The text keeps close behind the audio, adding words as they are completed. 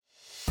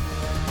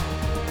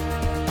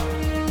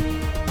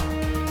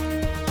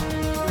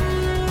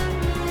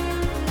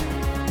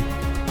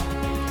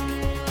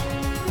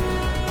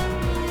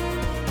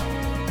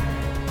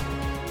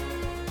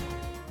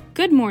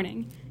Good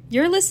morning.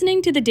 You're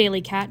listening to the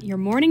Daily Cat, your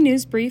morning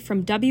news brief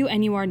from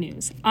WNUR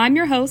News. I'm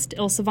your host,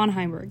 Ilse von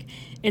Heimberg.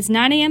 It's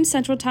 9 a.m.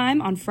 Central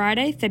Time on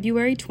Friday,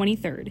 February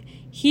 23rd.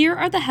 Here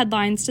are the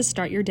headlines to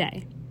start your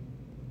day.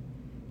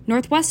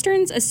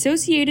 Northwestern's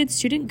Associated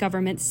Student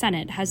Government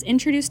Senate has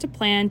introduced a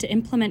plan to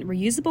implement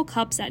reusable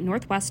cups at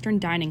Northwestern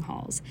dining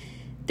halls.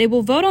 They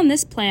will vote on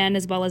this plan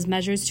as well as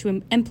measures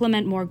to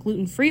implement more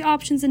gluten-free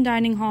options in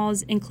dining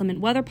halls, inclement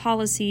weather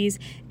policies,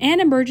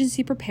 and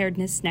emergency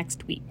preparedness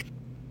next week.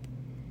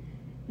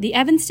 The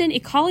Evanston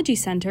Ecology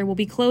Center will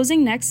be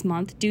closing next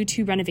month due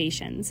to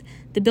renovations.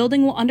 The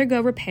building will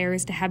undergo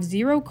repairs to have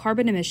zero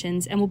carbon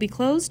emissions and will be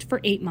closed for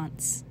 8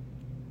 months.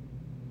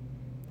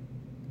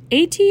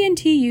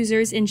 AT&T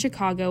users in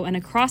Chicago and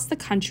across the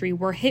country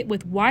were hit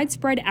with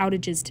widespread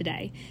outages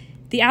today.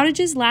 The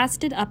outages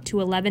lasted up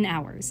to 11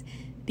 hours.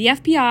 The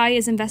FBI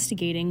is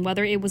investigating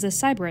whether it was a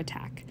cyber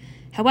attack.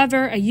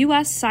 However, a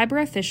U.S. cyber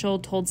official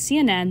told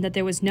CNN that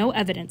there was no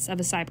evidence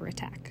of a cyber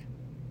attack.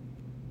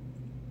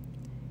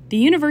 The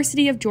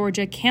University of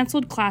Georgia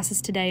canceled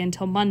classes today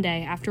until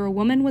Monday after a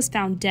woman was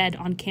found dead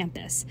on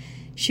campus.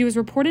 She was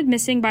reported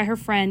missing by her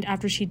friend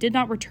after she did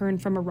not return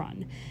from a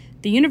run.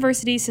 The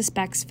university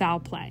suspects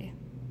foul play.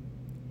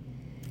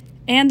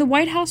 And the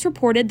White House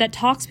reported that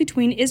talks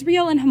between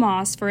Israel and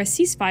Hamas for a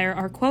ceasefire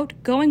are,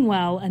 quote, going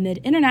well amid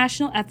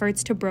international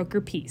efforts to broker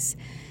peace.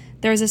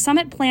 There is a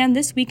summit planned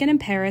this weekend in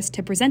Paris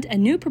to present a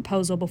new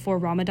proposal before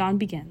Ramadan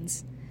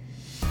begins.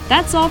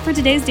 That's all for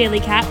today's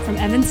Daily Cat. From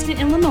Evanston,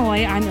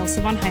 Illinois, I'm Ilse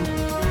von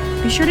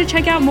Heimberg. Be sure to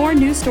check out more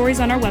news stories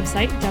on our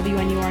website,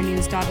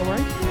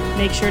 WNURnews.org.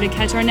 Make sure to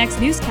catch our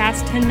next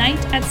newscast tonight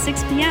at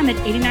 6 p.m. at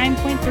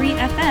 89.3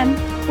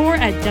 FM or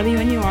at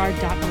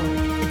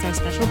WNUR.org. It's our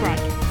special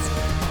broadcast.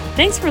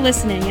 Thanks for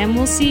listening, and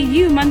we'll see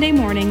you Monday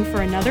morning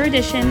for another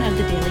edition of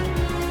the Daily Cat.